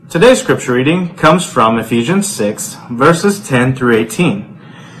Today's scripture reading comes from Ephesians 6, verses 10 through 18.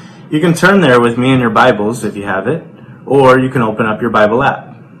 You can turn there with me in your Bibles if you have it, or you can open up your Bible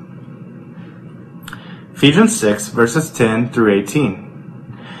app. Ephesians 6, verses 10 through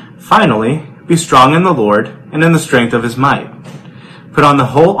 18. Finally, be strong in the Lord and in the strength of his might. Put on the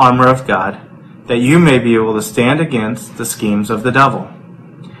whole armor of God, that you may be able to stand against the schemes of the devil.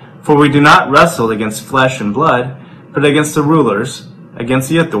 For we do not wrestle against flesh and blood, but against the rulers, against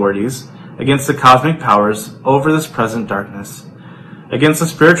the authorities, against the cosmic powers over this present darkness, against the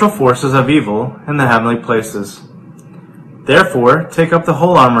spiritual forces of evil in the heavenly places. Therefore, take up the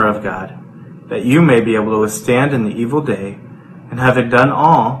whole armor of God, that you may be able to withstand in the evil day, and having done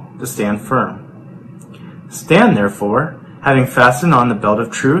all, to stand firm. Stand therefore, having fastened on the belt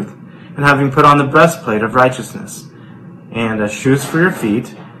of truth, and having put on the breastplate of righteousness, and as shoes for your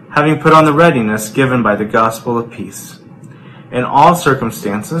feet, having put on the readiness given by the gospel of peace. In all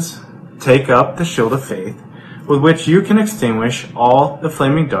circumstances, take up the shield of faith, with which you can extinguish all the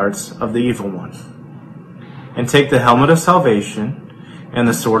flaming darts of the evil one. And take the helmet of salvation, and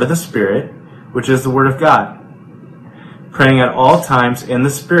the sword of the Spirit, which is the word of God, praying at all times in the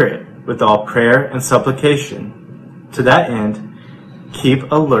Spirit, with all prayer and supplication. To that end, keep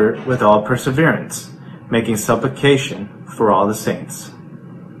alert with all perseverance, making supplication for all the saints.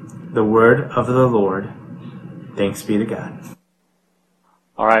 The word of the Lord. Thanks be to God.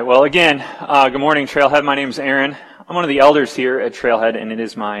 All right. Well, again, good morning, Trailhead. My name is Aaron. I'm one of the elders here at Trailhead, and it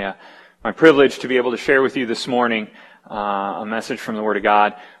is my privilege to be able to share with you this morning a message from the Word of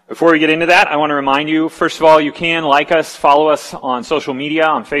God. Before we get into that, I want to remind you, first of all, you can like us, follow us on social media,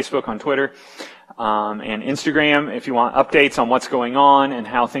 on Facebook, on Twitter, and Instagram if you want updates on what's going on and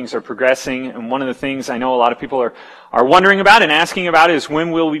how things are progressing. And one of the things I know a lot of people are wondering about and asking about is when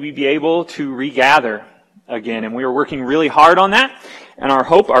will we be able to regather again? And we are working really hard on that. And our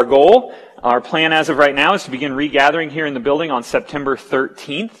hope, our goal, our plan as of right now is to begin regathering here in the building on September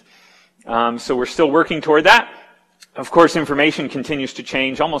 13th. So we're still working toward that. Of course, information continues to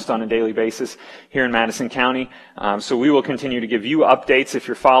change almost on a daily basis here in Madison County. So we will continue to give you updates if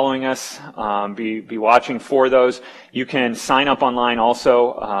you're following us. Be watching for those. You can sign up online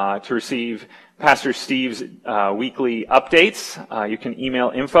also to receive Pastor Steve's weekly updates. You can email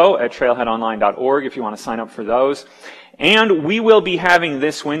info@trailheadonline.org if you want to sign up for those. And we will be having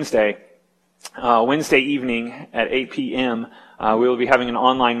this Wednesday evening at 8 p.m., we will be having an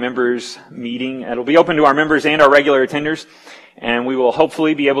online members meeting. It'll be open to our members and our regular attenders, and we will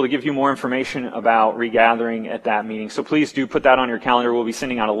hopefully be able to give you more information about regathering at that meeting. So please do put that on your calendar. We'll be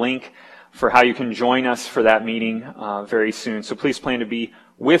sending out a link for how you can join us for that meeting very soon. So please plan to be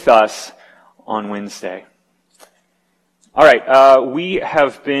with us on Wednesday. All right, we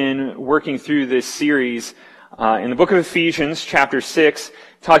have been working through this series in the book of Ephesians, chapter 6,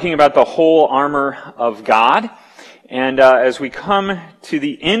 talking about the whole armor of God. And as we come to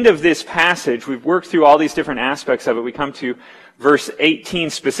the end of this passage, we've worked through all these different aspects of it. We come to verse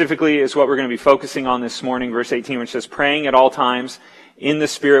 18 specifically is what we're going to be focusing on this morning. Verse 18, which says, praying at all times in the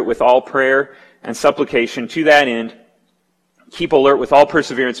Spirit with all prayer and supplication. To that end, keep alert with all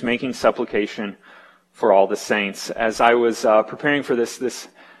perseverance, making supplication for all the saints. As I was preparing for this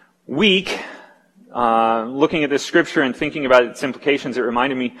week, looking at this scripture and thinking about its implications, it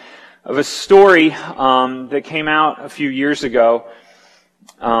reminded me of a story that came out a few years ago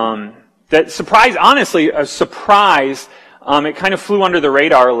that surprised, honestly, a surprise. It kind of flew under the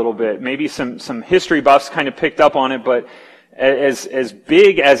radar a little bit. Maybe some history buffs kind of picked up on it, but as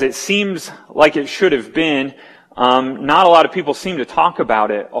big as it seems like it should have been, not a lot of people seem to talk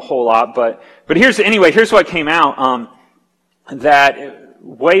about it a whole lot. But here's what came out. That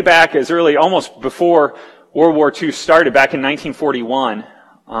way back as early, almost before World War II started, back in 1941,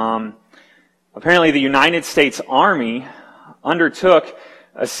 apparently the United States Army undertook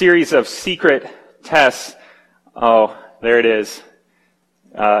a series of secret tests. Oh, there it is.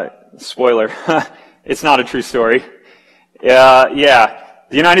 Spoiler. It's not a true story. The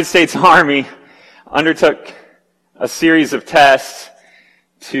United States Army undertook a series of tests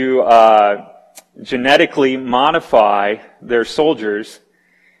to genetically modify their soldiers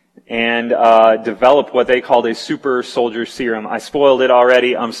and develop what they called a super soldier serum. I spoiled it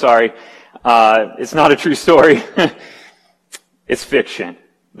already. I'm sorry. It's not a true story. It's fiction.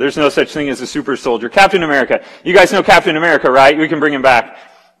 There's no such thing as a super soldier. Captain America. You guys know Captain America, right? We can bring him back.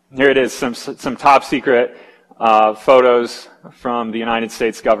 Here it is. Some top secret photos from the United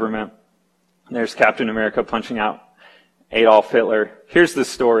States government. There's Captain America punching out Adolf Hitler. Here's the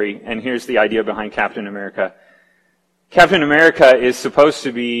story, and here's the idea behind Captain America. Captain America is supposed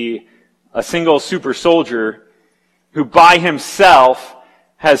to be a single super soldier who by himself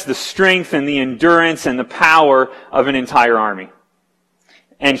has the strength and the endurance and the power of an entire army.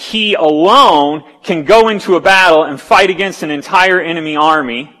 And he alone can go into a battle and fight against an entire enemy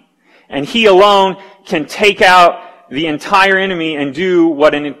army. And he alone can take out the entire enemy and do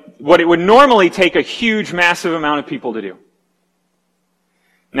what it would normally take a huge, massive amount of people to do.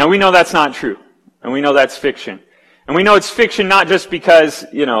 Now we know that's not true. And we know that's fiction. And we know it's fiction not just because,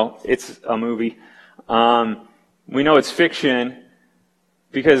 it's a movie. We know it's fiction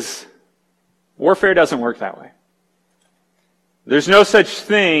because warfare doesn't work that way. There's no such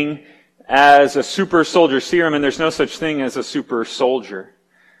thing as a super soldier serum, and there's no such thing as a super soldier.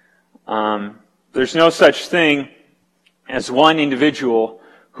 There's no such thing as one individual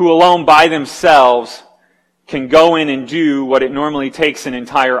who alone by themselves can go in and do what it normally takes an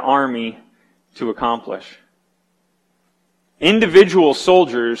entire army to accomplish. Individual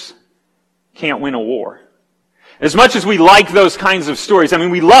soldiers can't win a war. As much as we like those kinds of stories,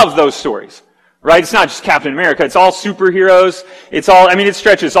 we love those stories. Right? It's not just Captain America. It's all superheroes. It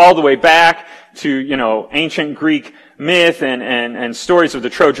stretches all the way back to, ancient Greek myth and stories of the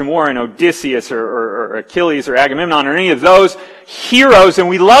Trojan War and Odysseus or Achilles or Agamemnon or any of those heroes. And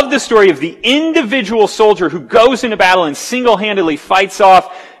we love the story of the individual soldier who goes into battle and single-handedly fights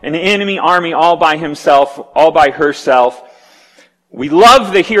off an enemy army all by himself, all by herself. We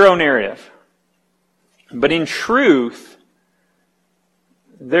love the hero narrative. But in truth,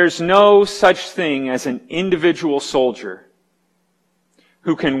 there's no such thing as an individual soldier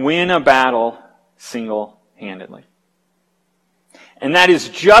who can win a battle single-handedly. And that is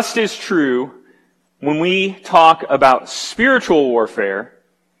just as true when we talk about spiritual warfare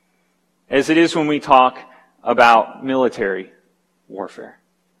as it is when we talk about military warfare.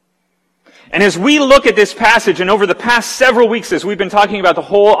 And as we look at this passage, and over the past several weeks as we've been talking about the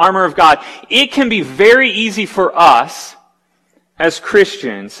whole armor of God, it can be very easy for us as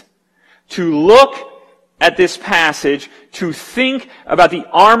Christians to look at this passage, to think about the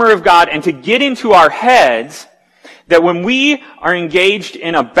armor of God, and to get into our heads that when we are engaged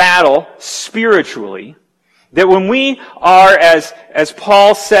in a battle spiritually, that when we are, as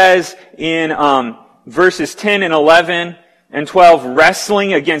Paul says in verses 10 and 11 and 12,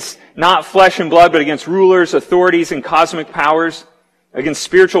 wrestling against not flesh and blood, but against rulers, authorities, and cosmic powers, against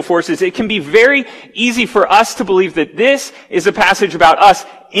spiritual forces, it can be very easy for us to believe that this is a passage about us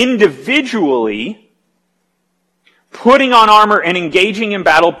individually putting on armor and engaging in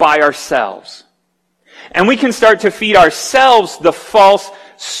battle by ourselves. And we can start to feed ourselves the false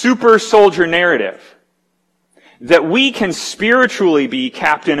super soldier narrative that we can spiritually be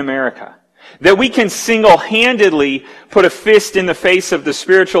Captain America, that we can single-handedly put a fist in the face of the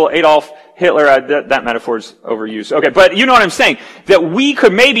spiritual Adolf Hitler. That metaphor's overused. Okay, but you know what I'm saying. That we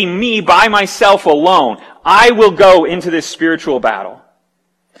could, maybe me by myself alone, I will go into this spiritual battle.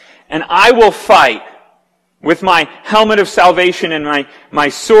 And I will fight with my helmet of salvation and my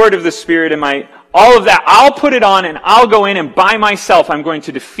sword of the Spirit and all of that. I'll put it on and I'll go in, and by myself I'm going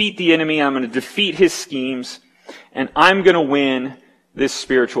to defeat the enemy. I'm going to defeat his schemes. And I'm going to win this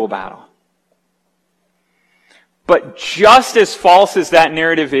spiritual battle. But just as false as that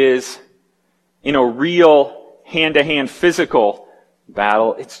narrative is in a real hand-to-hand physical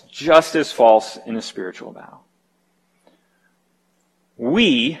battle, it's just as false in a spiritual battle.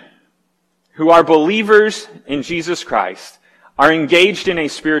 We, who are believers in Jesus Christ, are engaged in a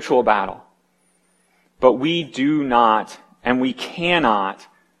spiritual battle. But we do not and we cannot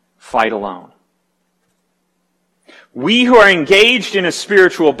fight alone. We who are engaged in a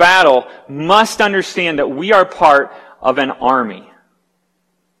spiritual battle must understand that we are part of an army.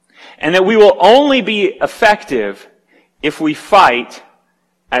 And that we will only be effective if we fight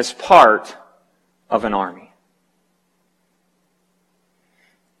as part of an army.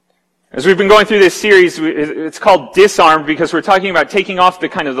 As we've been going through this series, it's called Disarmed because we're talking about taking off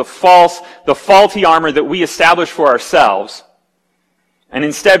the faulty armor that we establish for ourselves, and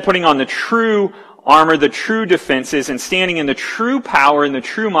instead putting on the true armor, the true defenses, and standing in the true power and the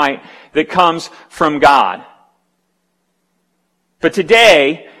true might that comes from God. But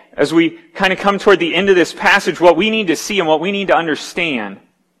today, as we kind of come toward the end of this passage, what we need to see and what we need to understand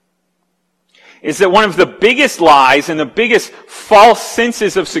is that one of the biggest lies and the biggest false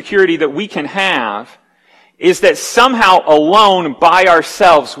senses of security that we can have is that somehow alone by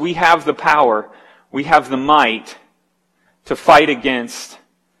ourselves we have the power, we have the might to fight against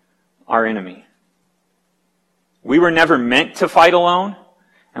our enemy. We were never meant to fight alone,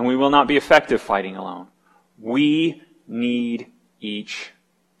 and we will not be effective fighting alone. We need each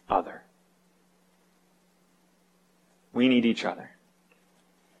other. We need each other.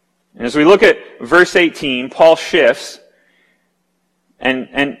 And as we look at verse 18, Paul shifts,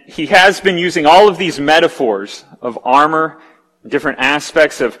 And he has been using all of these metaphors of armor, different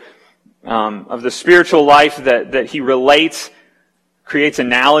aspects of the spiritual life that he relates, creates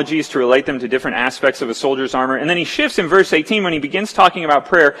analogies to relate them to different aspects of a soldier's armor. And then he shifts in verse 18 when he begins talking about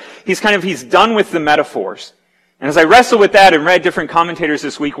prayer. He's done with the metaphors. And as I wrestled with that and read different commentators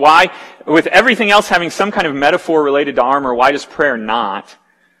this week, why, with everything else having some kind of metaphor related to armor, why does prayer not?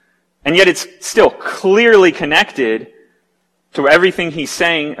 And yet it's still clearly connected to everything he's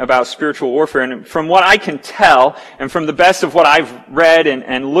saying about spiritual warfare. And from what I can tell, and from the best of what I've read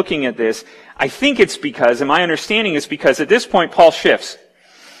and looking at this, I think it's because, and my understanding is because at this point Paul shifts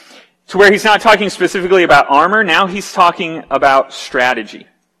to where he's not talking specifically about armor, now he's talking about strategy.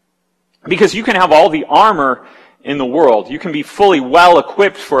 Because you can have all the armor in the world. You can be fully well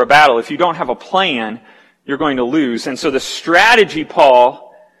equipped for a battle. If you don't have a plan, you're going to lose. And so the strategy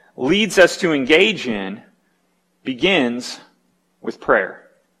Paul leads us to engage in begins with prayer.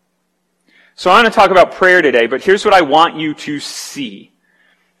 So I want to talk about prayer today, but here's what I want you to see,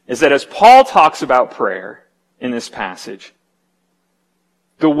 is that as Paul talks about prayer in this passage,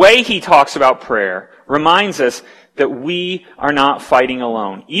 the way he talks about prayer reminds us that we are not fighting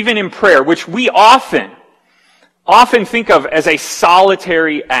alone. Even in prayer, which we often think of as a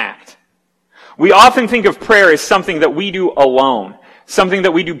solitary act. We often think of prayer as something that we do alone, something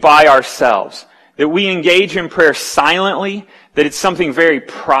that we do by ourselves, that we engage in prayer silently, that it's something very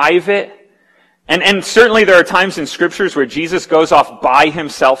private. And certainly there are times in scriptures where Jesus goes off by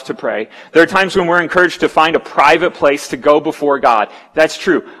himself to pray. There are times when we're encouraged to find a private place to go before God. That's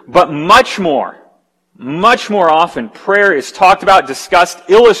true. But much more often, prayer is talked about, discussed,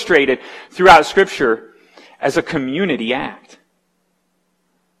 illustrated throughout scripture as a community act.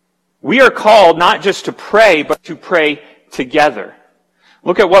 We are called not just to pray, but to pray together.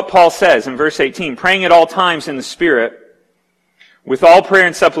 Look at what Paul says in verse 18. Praying at all times in the Spirit, with all prayer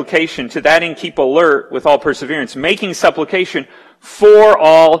and supplication, to that end keep alert with all perseverance, making supplication for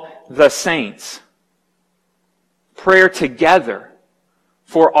all the saints. Prayer together.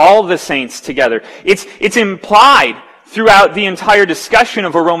 For all the saints together. It's implied throughout the entire discussion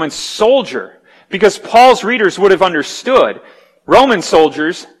of a Roman soldier. Because Paul's readers would have understood Roman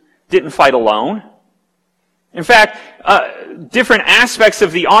soldiers didn't fight alone. In fact, different aspects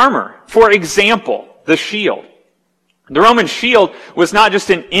of the armor. For example, the shield. The Roman shield was not just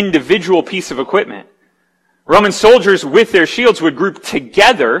an individual piece of equipment. Roman soldiers with their shields would group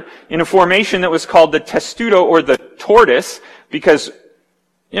together in a formation that was called the testudo or the tortoise because,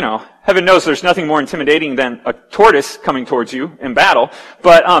 heaven knows there's nothing more intimidating than a tortoise coming towards you in battle.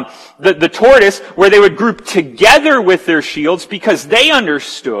 But the tortoise, where they would group together with their shields because they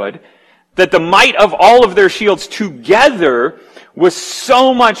understood that the might of all of their shields together was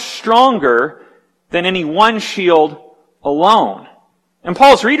so much stronger than any one shield alone. And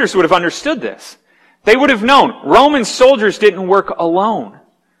Paul's readers would have understood this. They would have known Roman soldiers didn't work alone.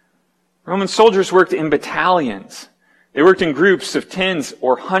 Roman soldiers worked in battalions. They worked in groups of tens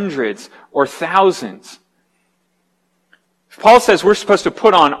or hundreds or thousands. If Paul says we're supposed to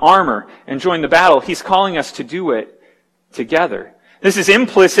put on armor and join the battle, he's calling us to do it together. This is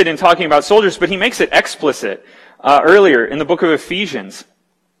implicit in talking about soldiers, but he makes it explicit earlier in the book of Ephesians.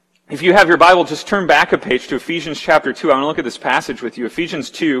 If you have your Bible, just turn back a page to Ephesians chapter 2. I want to look at this passage with you. Ephesians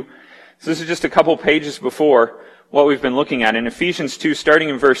 2. So this is just a couple pages before what we've been looking at. In Ephesians 2, starting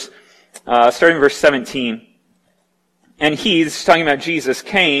in verse 17. And he, this is talking about Jesus,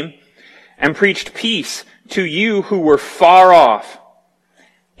 came and preached peace to you who were far off,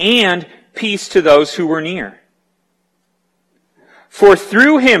 and peace to those who were near. For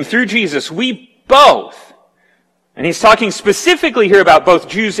through him, through Jesus, we both, and he's talking specifically here about both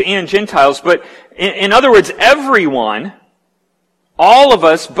Jews and Gentiles, but in other words, everyone, all of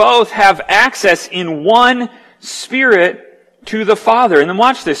us both have access in one Spirit to the Father. And then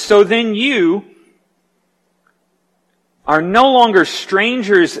watch this. So then you are no longer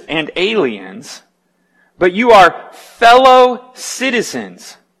strangers and aliens, but you are fellow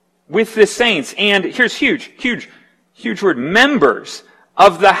citizens with the saints. And here's huge word, members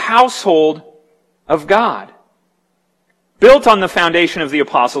of the household of God. Built on the foundation of the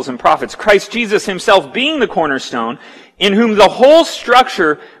apostles and prophets, Christ Jesus himself being the cornerstone, in whom the whole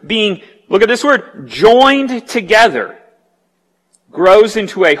structure being, look at this word, joined together, grows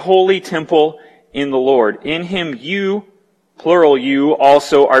into a holy temple in the Lord. In him you, plural you,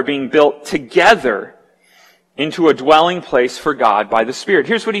 also are being built together into a dwelling place for God by the Spirit.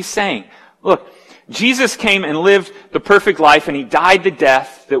 Here's what he's saying. Look, Jesus came and lived the perfect life, and he died the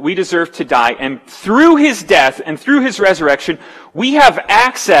death that we deserve to die. And through his death and through his resurrection, we have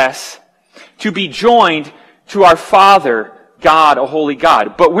access to be joined to our Father God, a holy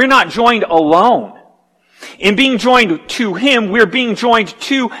God. But we're not joined alone. In being joined to Him, we're being joined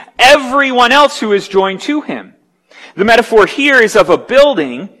to everyone else who is joined to Him. The metaphor here is of a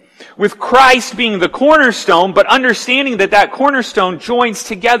building with Christ being the cornerstone, but understanding that that cornerstone joins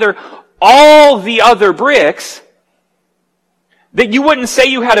together all the other bricks, that you wouldn't say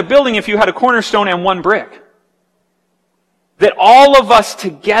you had a building if you had a cornerstone and one brick. That all of us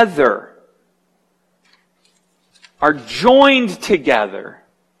together are joined together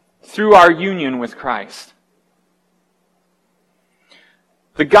through our union with Christ.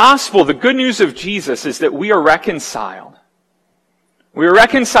 The gospel, the good news of Jesus, is that we are reconciled. We are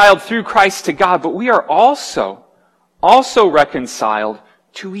reconciled through Christ to God, but we are also reconciled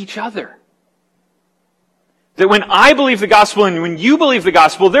to each other. That when I believe the gospel and when you believe the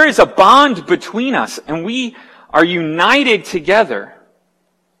gospel, there is a bond between us and we are united together.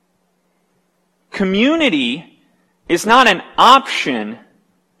 Community is not an option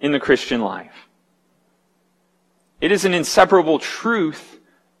in the Christian life. It is an inseparable truth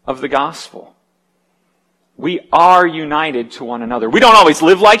of the gospel. We are united to one another. We don't always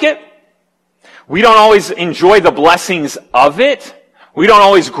live like it. We don't always enjoy the blessings of it. We don't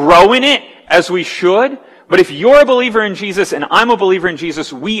always grow in it as we should. But if you're a believer in Jesus and I'm a believer in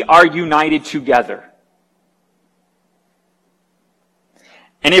Jesus, we are united together.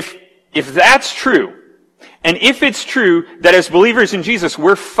 And if that's true, and if it's true that as believers in Jesus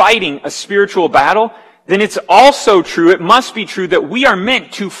we're fighting a spiritual battle, then it's also true, it must be true, that we are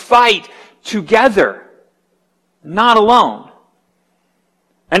meant to fight together, not alone.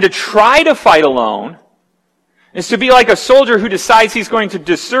 And to try to fight alone is to be like a soldier who decides he's going to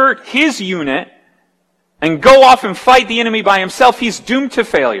desert his unit and go off and fight the enemy by himself. He's doomed to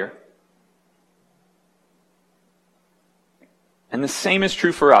failure. And the same is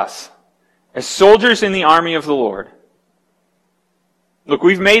true for us. As soldiers in the army of the Lord. Look,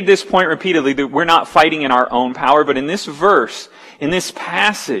 we've made this point repeatedly that we're not fighting in our own power, but in this verse, in this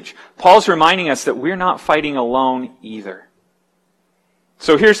passage, Paul's reminding us that we're not fighting alone either.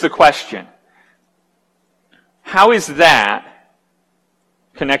 So here's the question. How is that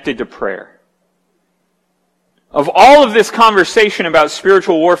connected to prayer? Of all of this conversation about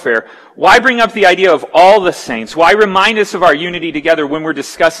spiritual warfare, why bring up the idea of all the saints? Why remind us of our unity together when we're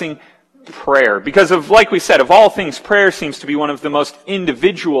discussing prayer? Because like we said, of all things, prayer seems to be one of the most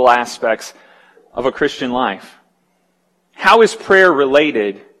individual aspects of a Christian life. How is prayer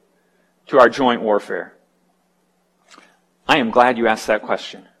related to our joint warfare? I am glad you asked that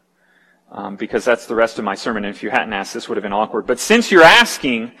question, because that's the rest of my sermon, and if you hadn't asked, this would have been awkward. But since you're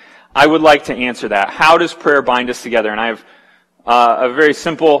asking, I would like to answer that. How does prayer bind us together? And I have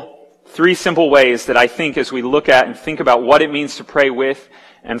three simple ways that I think as we look at and think about what it means to pray with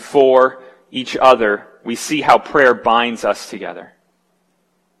and for each other, we see how prayer binds us together.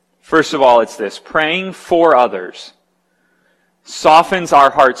 First of all, it's this. Praying for others softens our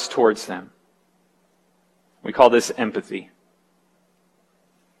hearts towards them. We call this empathy.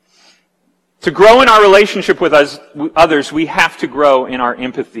 To grow in our relationship with others, we have to grow in our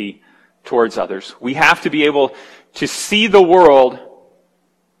empathy towards others. We have to be able to see the world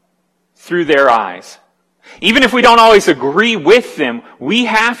through their eyes. Even if we don't always agree with them, we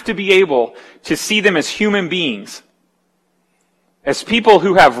have to be able to see them as human beings, as people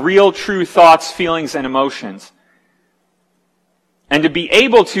who have real, true thoughts, feelings, and emotions. And to be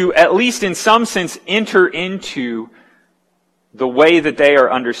able to, at least in some sense, enter into the way that they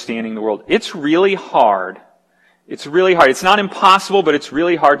are understanding the world. It's really hard. It's really hard. It's not impossible, but it's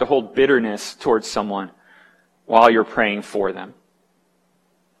really hard to hold bitterness towards someone while you're praying for them.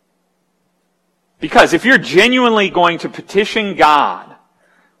 Because if you're genuinely going to petition God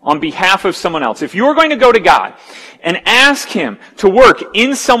on behalf of someone else, if you're going to go to God and ask Him to work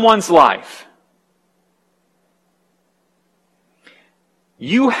in someone's life,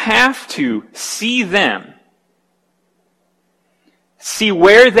 you have to see them, see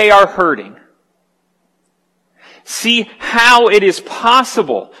where they are hurting, see how it is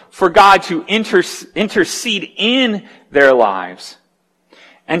possible for God to intercede in their lives,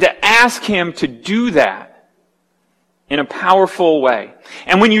 and to ask Him to do that in a powerful way.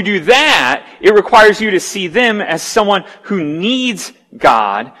 And when you do that, it requires you to see them as someone who needs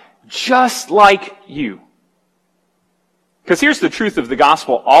God just like you. Because here's the truth of the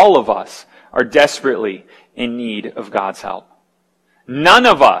gospel. All of us are desperately in need of God's help. None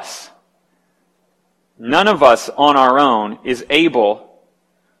of us on our own is able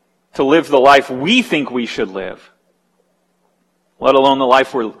to live the life we think we should live, let alone the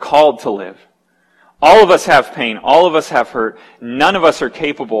life we're called to live. All of us have pain. All of us have hurt. None of us are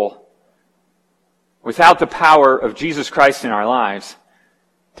capable without the power of Jesus Christ in our lives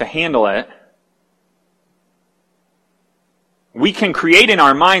to handle it, we can create in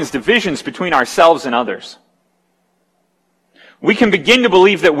our minds divisions between ourselves and others. We can begin to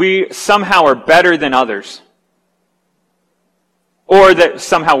believe that we somehow are better than others, or that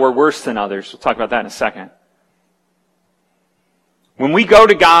somehow we're worse than others. We'll talk about that in a second. When we go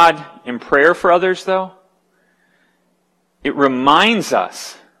to God in prayer for others, though, it reminds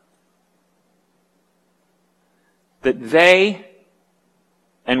us that they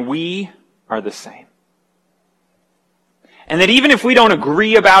and we are the same. And that even if we don't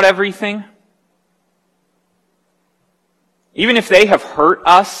agree about everything, even if they have hurt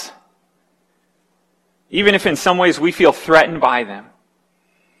us, even if in some ways we feel threatened by them,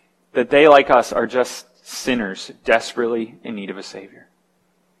 that they, like us, are just sinners desperately in need of a Savior.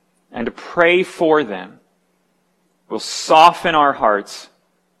 And to pray for them will soften our hearts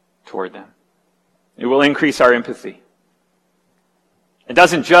toward them. It will increase our empathy. It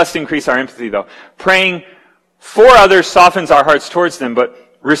doesn't just increase our empathy, though. Praying for others softens our hearts towards them, but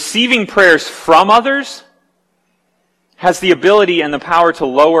receiving prayers from others has the ability and the power to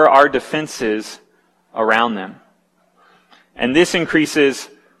lower our defenses around them. And this increases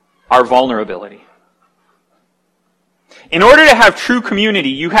our vulnerability. In order to have true community,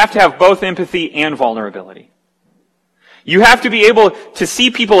 you have to have both empathy and vulnerability. You have to be able to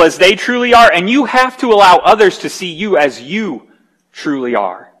see people as they truly are, and you have to allow others to see you as you truly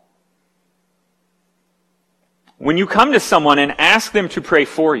are. When you come to someone and ask them to pray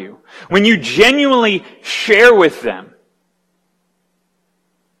for you, when you genuinely share with them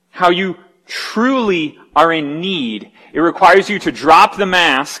how you truly are in need, it requires you to drop the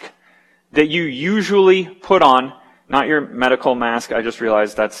mask that you usually put on. Not your medical mask. I just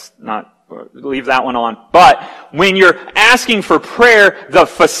realized that's not, leave that one on. But when you're asking for prayer, the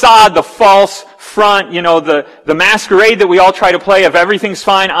facade, the false front, the masquerade that we all try to play of everything's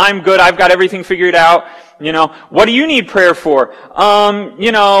fine, I'm good, I've got everything figured out. What do you need prayer for?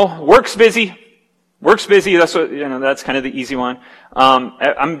 Work's busy. Work's busy. That's what, that's kind of the easy one.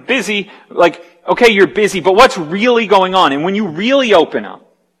 I'm busy. Okay, you're busy, but what's really going on? And when you really open up,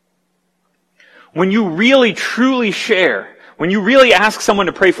 when you really truly share, when you really ask someone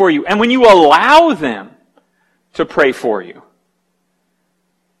to pray for you, and when you allow them to pray for you,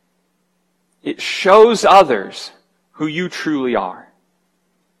 it shows others who you truly are.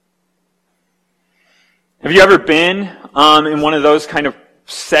 Have you ever been in one of those kind of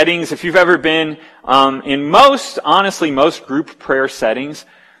settings? If you've ever been in most group prayer settings,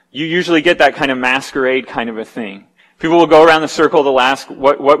 you usually get that kind of masquerade kind of a thing. People will go around the circle, they'll ask,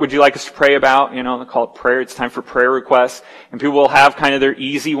 what would you like us to pray about? They'll call it prayer, it's time for prayer requests. And people will have kind of their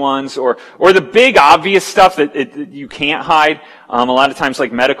easy ones, or the big obvious stuff that you can't hide. A lot of times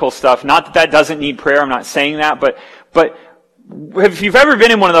like medical stuff. Not that doesn't need prayer, I'm not saying that, but if you've ever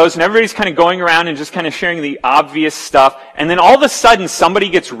been in one of those and everybody's kind of going around and just kind of sharing the obvious stuff, and then all of a sudden somebody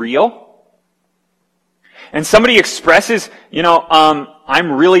gets real, and somebody expresses,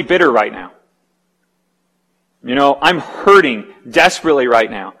 I'm really bitter right now. I'm hurting desperately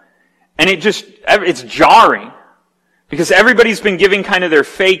right now. And it's jarring. Because everybody's been giving kind of their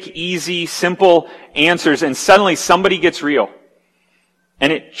fake, easy, simple answers, and suddenly somebody gets real.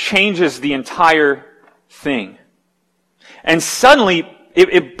 And it changes the entire thing. And suddenly,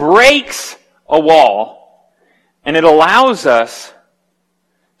 it breaks a wall, and it allows us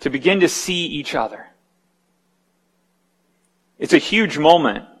to begin to see each other. It's a huge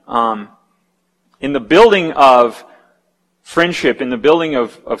moment. In the building of friendship, in the building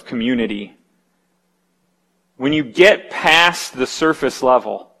of community, when you get past the surface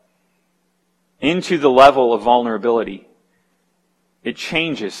level into the level of vulnerability, it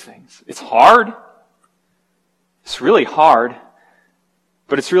changes things. It's hard. It's really hard,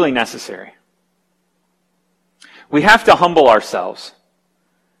 but it's really necessary. We have to humble ourselves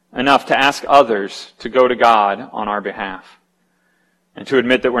enough to ask others to go to God on our behalf. And to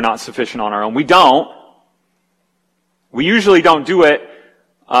admit that we're not sufficient on our own. We don't. We usually don't do it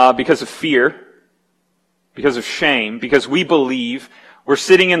because of fear, because of shame, because we believe we're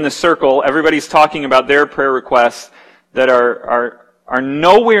sitting in the circle, everybody's talking about their prayer requests that are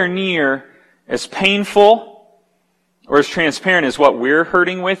nowhere near as painful or as transparent as what we're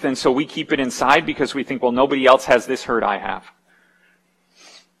hurting with, and so we keep it inside because we think, well, nobody else has this hurt I have.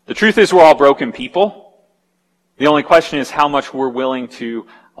 The truth is we're all broken people. The only question is how much we're willing to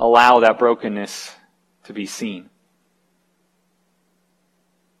allow that brokenness to be seen.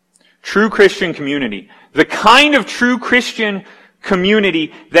 True Christian community. The kind of true Christian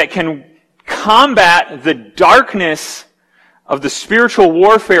community that can combat the darkness of the spiritual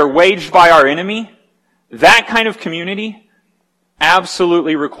warfare waged by our enemy That kind of community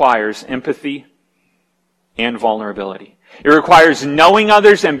absolutely requires empathy and vulnerability. It requires knowing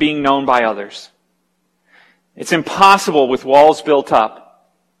others and being known by others. It's impossible with walls built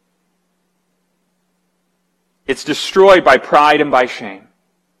up. It's destroyed by pride and by shame.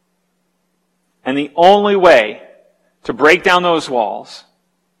 And the only way to break down those walls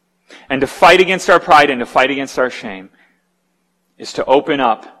and to fight against our pride and to fight against our shame is to open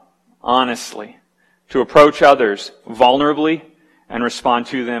up honestly, to approach others vulnerably and respond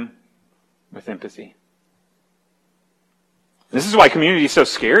to them with empathy. This is why community is so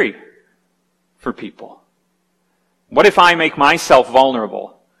scary for people. What if I make myself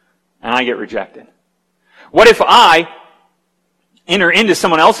vulnerable and I get rejected? What if I enter into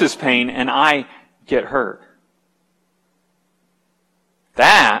someone else's pain and I get hurt?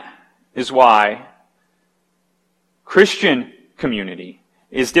 That is why Christian community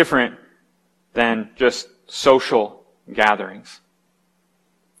is different than just social gatherings.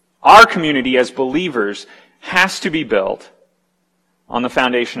 Our community as believers has to be built on the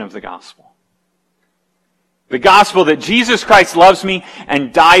foundation of the gospel. The gospel that Jesus Christ loves me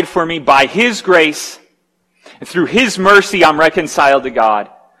and died for me by His grace, and through His mercy I'm reconciled to God,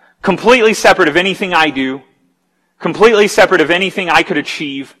 completely separate of anything I do, completely separate of anything I could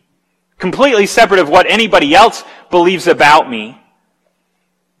achieve, completely separate of what anybody else believes about me.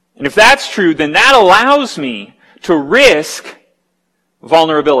 And if that's true, then that allows me to risk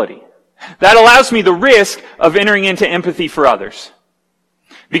vulnerability. That allows me the risk of entering into empathy for others.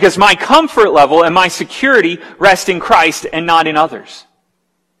 Because my comfort level and my security rest in Christ and not in others.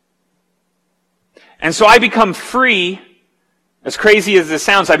 And so I become free, as crazy as this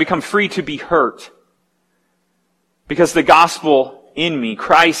sounds, I become free to be hurt. Because the gospel in me,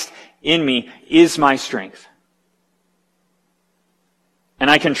 Christ in me, is my strength. And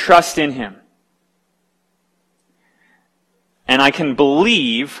I can trust in Him. And I can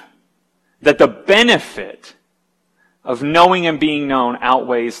believe that the benefit of knowing and being known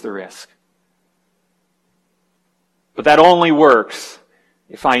outweighs the risk. But that only works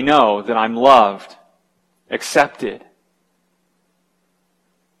if I know that I'm loved, accepted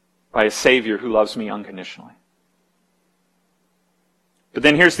by a Savior who loves me unconditionally. But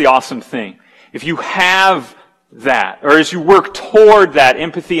then here's the awesome thing. If you have that, or as you work toward that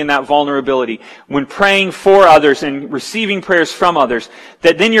empathy and that vulnerability, when praying for others and receiving prayers from others,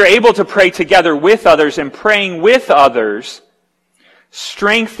 that then you're able to pray together with others, and praying with others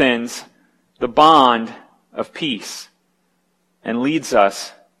strengthens the bond of peace and leads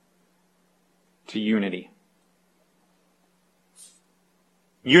us to unity.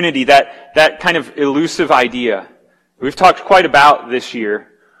 Unity, that kind of elusive idea, we've talked quite about this year,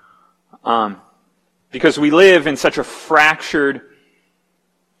 because we live in such a fractured,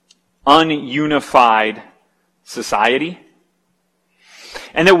 ununified society.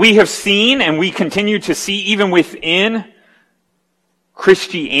 And that we have seen and we continue to see even within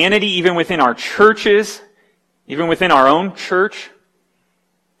Christianity, even within our churches, even within our own church,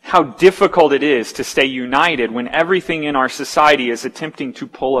 how difficult it is to stay united when everything in our society is attempting to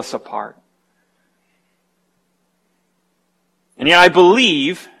pull us apart. And yet I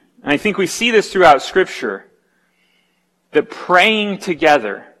believe, and I think we see this throughout Scripture, that praying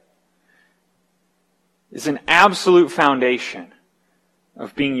together is an absolute foundation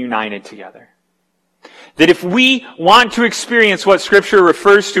of being united together. That if we want to experience what Scripture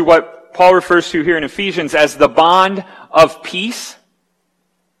refers to, what Paul refers to here in Ephesians as the bond of peace,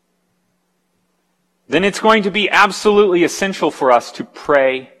 then it's going to be absolutely essential for us to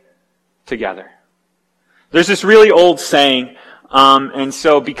pray together. There's this really old saying, and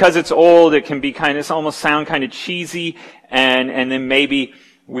so because it's old, it can be almost sound kind of cheesy, and then maybe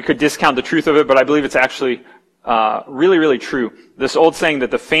we could discount the truth of it, but I believe it's actually really, really true. This old saying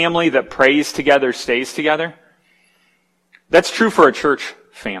that the family that prays together stays together, that's true for a church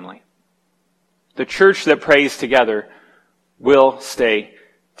family. The church that prays together will stay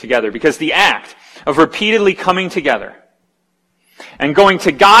together, because the act of repeatedly coming together and going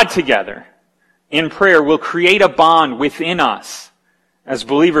to God together in prayer will create a bond within us as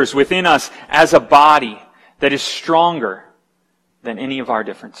believers, within us as a body that is stronger than any of our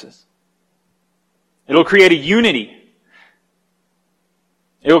differences. It'll create a unity.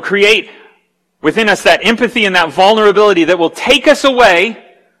 It will create within us that empathy and that vulnerability that will take us away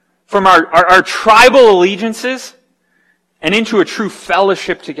from our tribal allegiances and into a true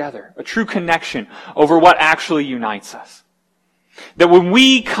fellowship together, a true connection over what actually unites us. That when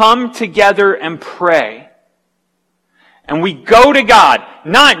we come together and pray, and we go to God,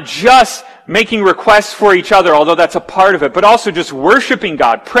 not just making requests for each other, although that's a part of it, but also just worshiping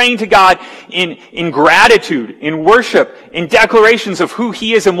God, praying to God in gratitude, in worship, in declarations of who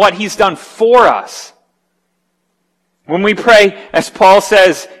He is and what He's done for us. When we pray, as Paul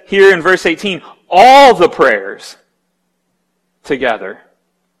says here in verse 18, all the prayers together,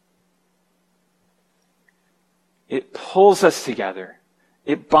 it pulls us together.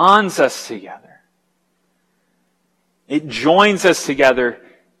 It bonds us together. It joins us together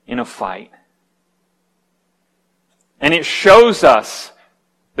in a fight. And it shows us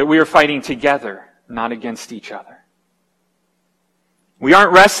that we are fighting together, not against each other. We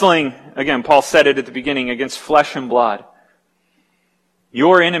aren't wrestling, again, Paul said it at the beginning, against flesh and blood.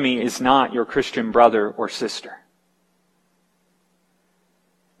 Your enemy is not your Christian brother or sister.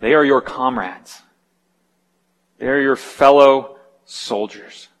 They are your comrades. They are your fellow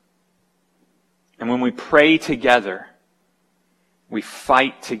soldiers. And when we pray together, we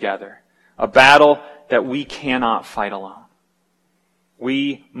fight together. A battle that we cannot fight alone.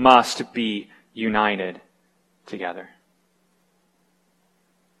 We must be united together.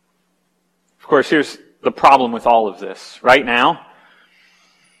 Of course, here's the problem with all of this. Right now,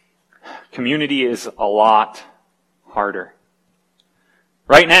 community is a lot harder.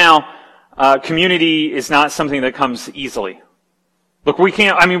 Right now, community is not something that comes easily. Look, we're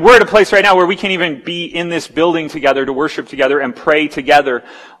at a place right now where we can't even be in this building together to worship together and pray together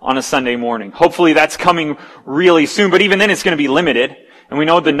on a Sunday morning. Hopefully that's coming really soon, but even then it's going to be limited, and we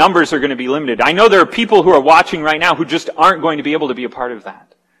know the numbers are going to be limited. I know there are people who are watching right now who just aren't going to be able to be a part of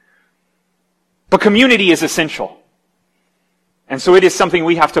that. But community is essential. And so it is something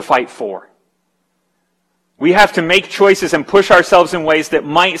we have to fight for. We have to make choices and push ourselves in ways that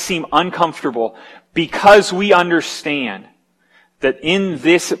might seem uncomfortable because we understand that in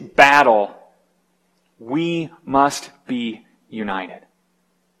this battle, we must be united.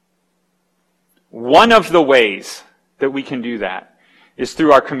 One of the ways that we can do that is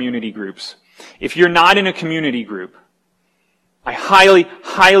through our community groups. If you're not in a community group, I highly,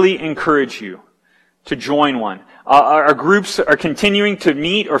 highly encourage you to join one. Our groups are continuing to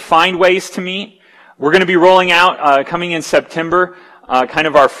meet or find ways to meet. We're going to be rolling out, coming in September, kind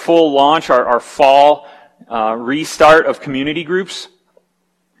of our full launch, our fall restart of community groups.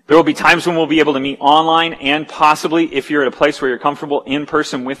 There will be times when we'll be able to meet online and possibly, if you're at a place where you're comfortable, in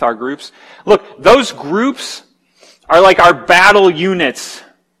person with our groups. Look, those groups are like our battle units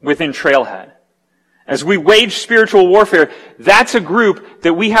within Trailhead. As we wage spiritual warfare, that's a group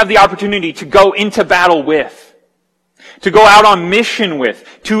that we have the opportunity to go into battle with, to go out on mission with,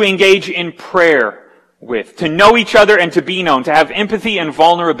 to engage in prayer with, to know each other and to be known, to have empathy and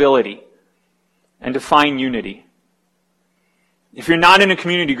vulnerability, and to find unity. If you're not in a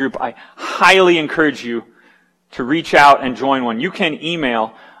community group, I highly encourage you to reach out and join one. You can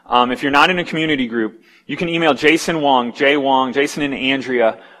email, if you're not in a community group, you can email Jason Wong, Jay Wong, Jason and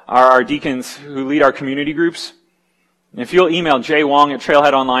Andrea, our deacons who lead our community groups. And if you'll email jwong at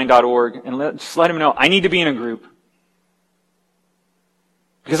trailheadonline.org and just let him know, I need to be in a group.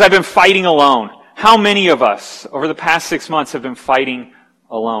 Because I've been fighting alone. How many of us over the past 6 months have been fighting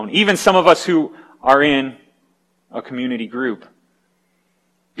alone? Even some of us who are in a community group.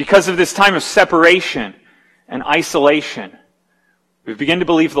 Because of this time of separation and isolation, we've begun to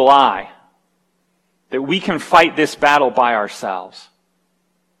believe the lie that we can fight this battle by ourselves.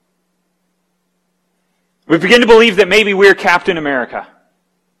 We begin to believe that maybe we're Captain America.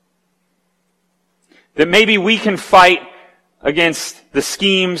 That maybe we can fight against the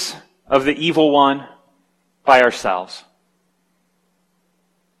schemes of the evil one by ourselves.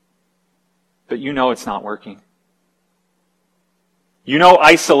 But you know it's not working. You know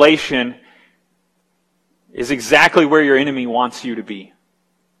isolation is exactly where your enemy wants you to be.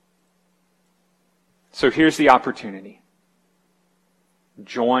 So here's the opportunity.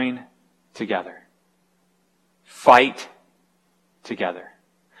 Join together. Fight together.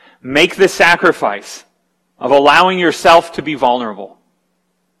 Make the sacrifice of allowing yourself to be vulnerable.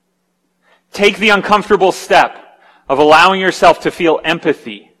 Take the uncomfortable step of allowing yourself to feel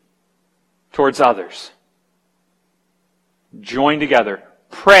empathy towards others. Join together.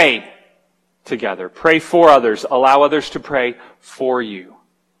 Pray together. Pray for others. Allow others to pray for you.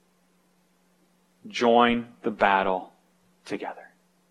 Join the battle together.